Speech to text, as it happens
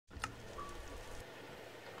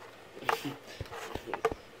Hello.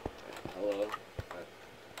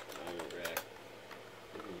 I'm wrecked.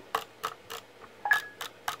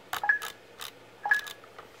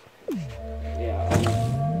 Yeah,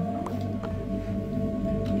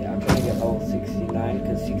 I'm trying to get all 69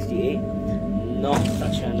 because 68, not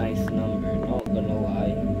such a nice number, not gonna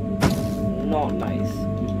lie. Not nice.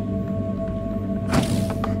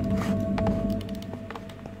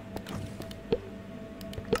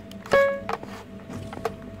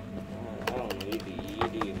 I don't know, you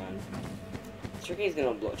do, man. Wqki's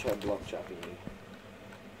gonna try block trapping me.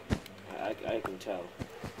 I can tell.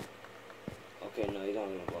 Okay, no, he's not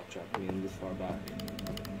gonna block trap me. I'm this far back.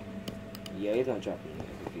 Yeah, he's not trapping me.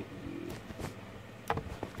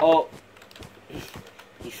 Oh!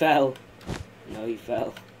 He fell. No, he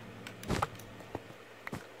fell.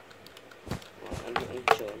 I'm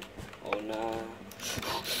chilling. Oh, nah.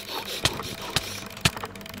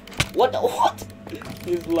 What? What?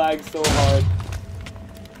 He's lagged so hard.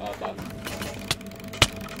 Oh, damn.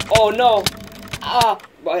 Oh, no! Ah!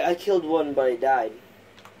 I killed one, but I died.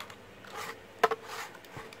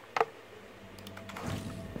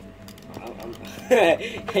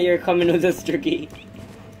 You're coming with us, Wqki.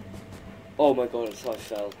 Oh my god, I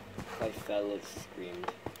fell. If I fell, it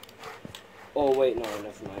screamed. Oh wait, no,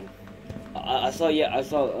 never mind. I saw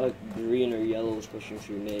a green or yellow was pushing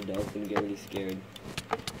through mid. I was gonna get really scared.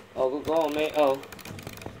 Oh, go, mate. Oh,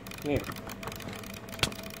 come here.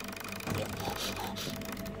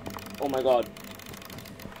 Oh my god.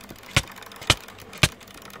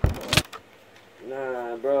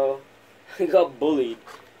 Nah, bro. I got bullied.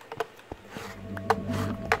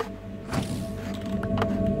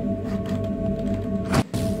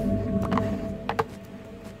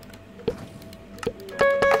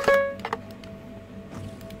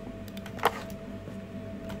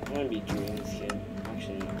 I'm gonna be dream skin.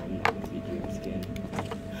 Actually, no, I'm not gonna be dream skin.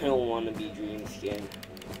 I don't want to be dream skin.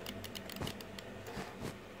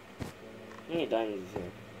 How many diamonds is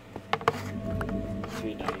here?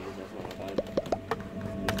 3 diamonds, that's not bad.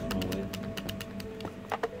 No way.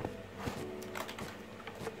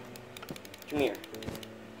 Come here.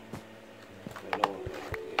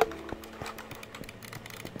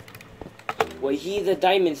 Wait, he's a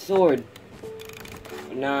diamond sword.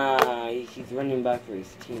 Nah, he's running back for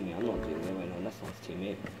his teammate. I'm not doing that right now. That's not his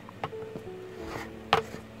teammate.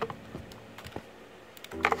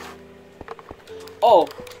 Oh!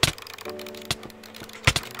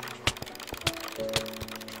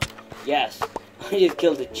 Yes. I just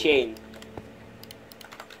killed a chain.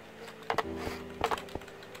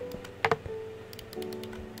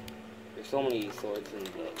 There's so many swords in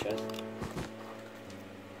the chest.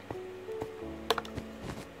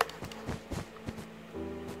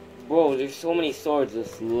 Bro, there's so many swords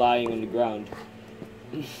just lying on the ground.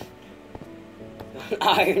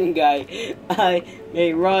 Iron guy.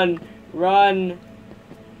 Hey, run. Run.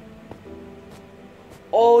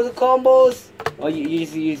 Oh, the combos. Oh, you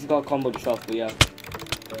just got comboed yourself, but yeah.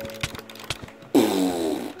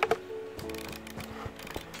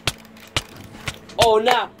 Oh,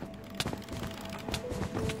 nah.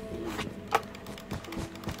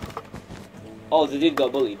 Oh, the dude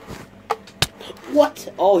got bullied. What?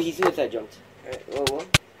 Oh, he suicide jumped. Alright, what?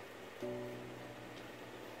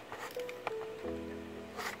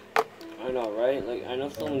 I know, right? Like, I know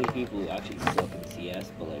so many people who actually suck in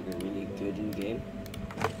CS, but like, are really good in game.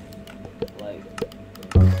 Like,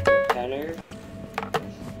 Penner.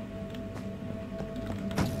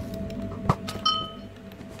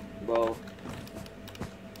 Bro.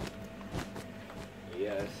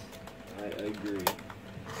 Yes, I agree.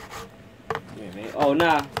 Here, mate. Oh,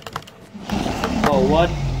 nah. Oh, what?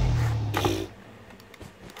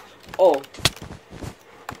 Oh.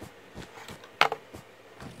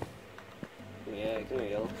 Yeah, come here,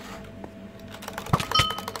 yo.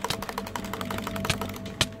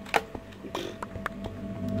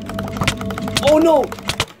 Oh, no!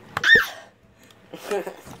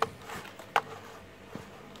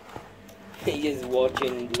 He's just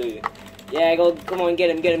watching blue. Yeah, go, come on, get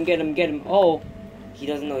him. Oh. He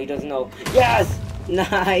doesn't know. Yes!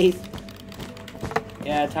 Nice!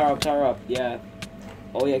 Yeah, tower up, yeah.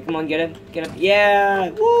 Oh yeah, come on, get him. Yeah!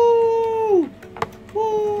 Woo!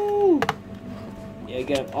 Woo! Yeah,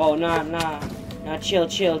 get him. Oh, nah, chill.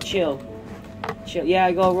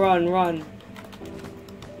 Yeah, go, run.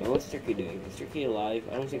 Yo, what's Wqki doing? Is Wqki alive?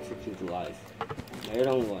 I don't think Wqki's alive. No, you're the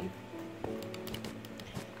only one.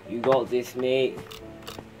 You got this, mate.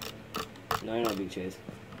 No, you're not big chase.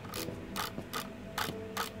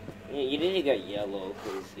 Yeah, you didn't get yellow,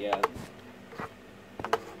 cause, yeah.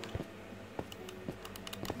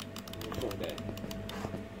 Okay.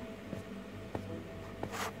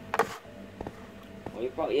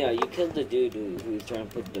 probably, yeah, you killed the dude who was trying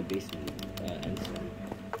to put the basement ensign.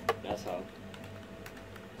 That's how.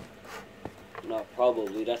 Not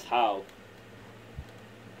probably, that's how.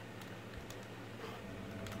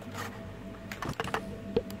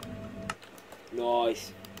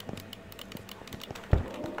 Nice.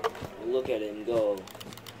 Look at him go.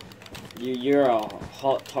 You're a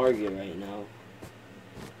hot target right now.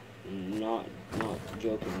 Not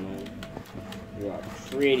joking, man. You're a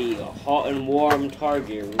pretty hot and warm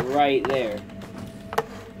target right there.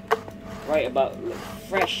 Right about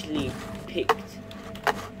freshly picked.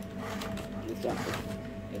 That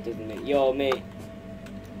doesn't make. Yo, mate.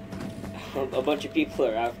 A bunch of people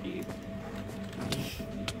are after you.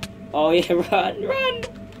 Oh yeah, run!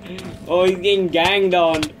 Oh, he's getting ganged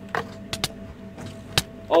on.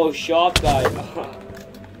 Oh, shop guy.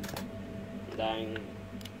 Dang.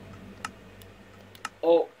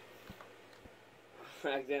 Oh.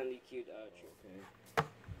 Accidentally queued Archer. Okay.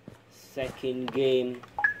 Second game.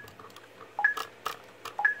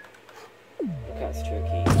 Look at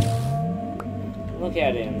Wqki. Look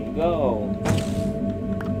at him go.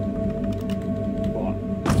 What?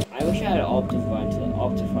 I wish I had an Optifine to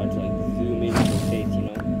like zoom into the face, you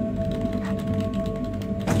know.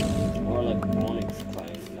 Or like Onyx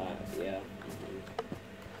client that, yeah.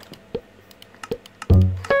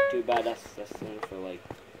 Too bad that's only for like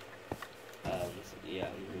yeah.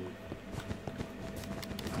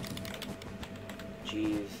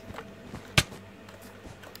 Jeez.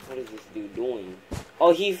 What is this dude doing?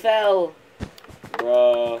 Oh, he fell!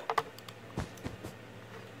 Bruh.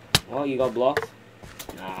 Oh, you got blocked?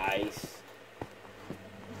 Nice.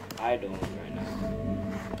 I don't right now.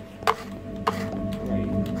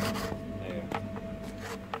 Right. There.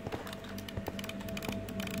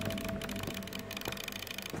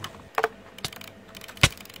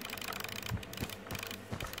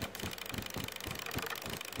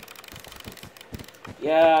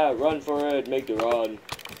 Yeah, run for it, make the run.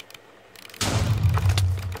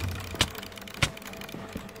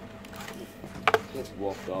 Just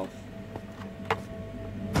walked off.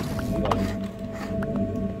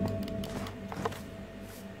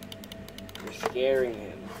 You're scaring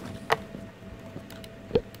him.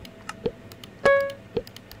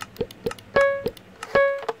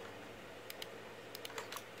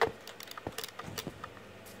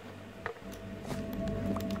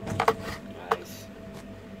 Nice.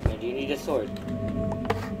 Now, do you need a sword?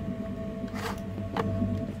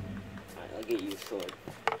 Alright, I'll get you a sword.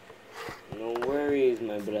 No worries,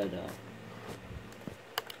 my brother.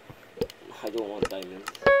 I don't want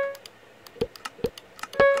diamonds.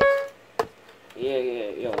 Yeah,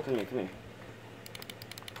 yo, come here.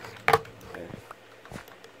 There.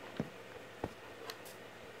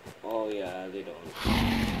 Oh yeah, they don't.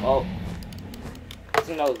 Oh, I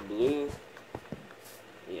think that was blue.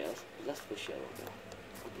 Yeah, let's push yellow now.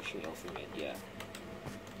 I'm pushing yellow from it, yeah.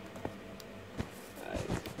 Alright.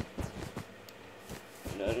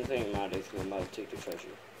 It doesn't think it matters because I'm about to take the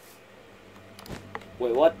treasure.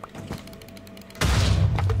 Wait, what?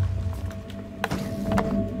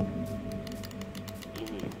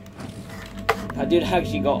 I did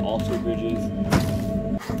actually got auto bridges.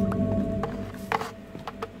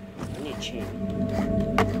 I need chain.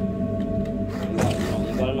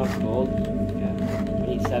 You got enough gold? Yeah. I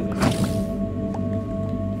need 7. Right.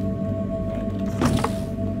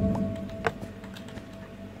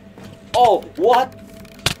 Oh, what?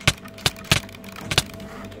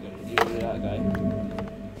 I'm gonna deal with that guy.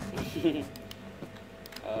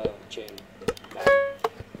 Chain. Back.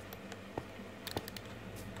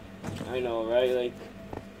 I know, right? Like,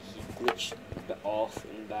 he glitched off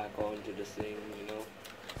and back onto the thing, you know?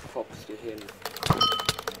 Props to him.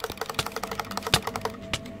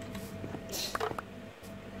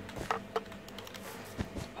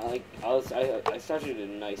 I started a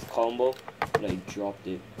nice combo, but I dropped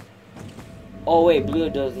it. Oh wait, blue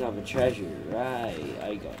doesn't have a treasure. Right,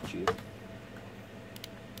 I got you.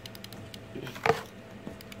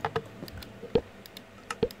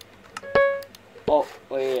 Oh,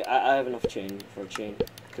 wait, I have enough chain for a chain.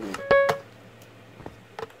 Come here.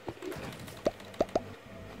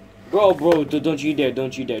 Bro, don't you dare.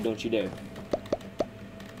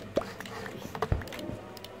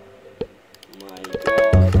 My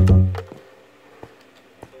god.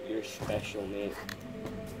 You're special, mate.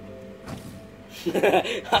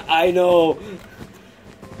 I know.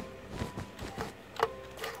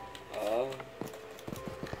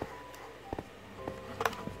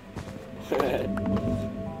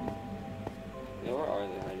 Yeah, where are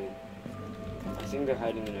they hiding? I think they're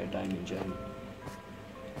hiding in a diamond gem.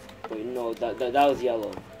 Wait, no, that was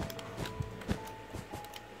yellow.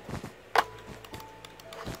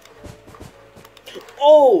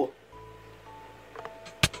 Oh!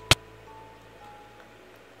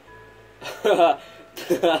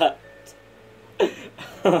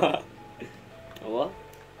 What?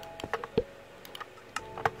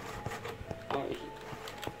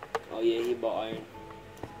 Oh yeah, he bought iron.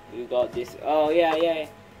 You got this. Oh yeah, yeah.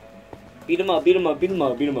 Beat him up, beat him up, beat him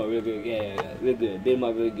up, beat him up real good. Yeah, yeah, yeah. Real good. Beat him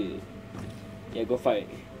up real good. Yeah, go fight.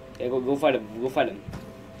 Yeah, go fight him. Go fight him.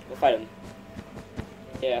 Go fight him.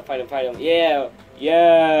 Yeah, fight him, fight him. Yeah,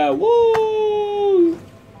 yeah, woo!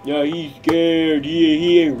 Yeah, he's scared.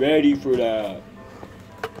 He ain't ready for that.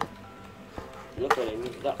 Look at him.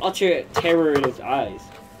 The utter terror in his eyes.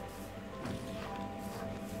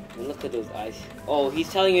 And look at those eyes. Oh, he's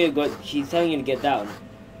telling you to go. He's telling you to get down.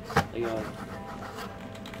 You know.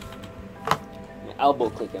 Elbow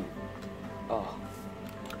click him. Oh.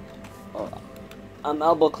 Oh. I'm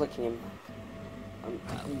elbow clicking him.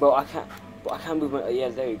 Bro, I can't. Bro, I can't move my. Yeah,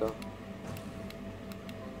 there you go.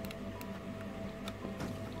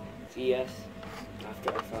 CS.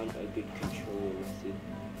 After I found a good controller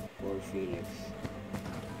for Phoenix.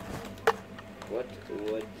 What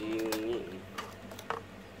do you mean?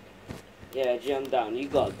 Yeah, jump down. You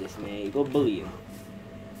got this, man. You go bully him.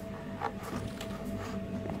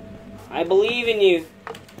 I believe in you.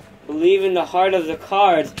 Believe in the heart of the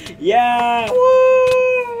cards. Yeah!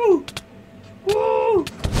 Woo! Woo!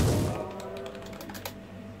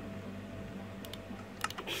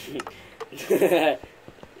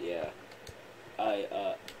 Yeah.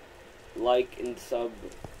 Like and sub,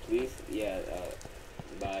 please. Yeah,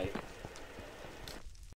 bye.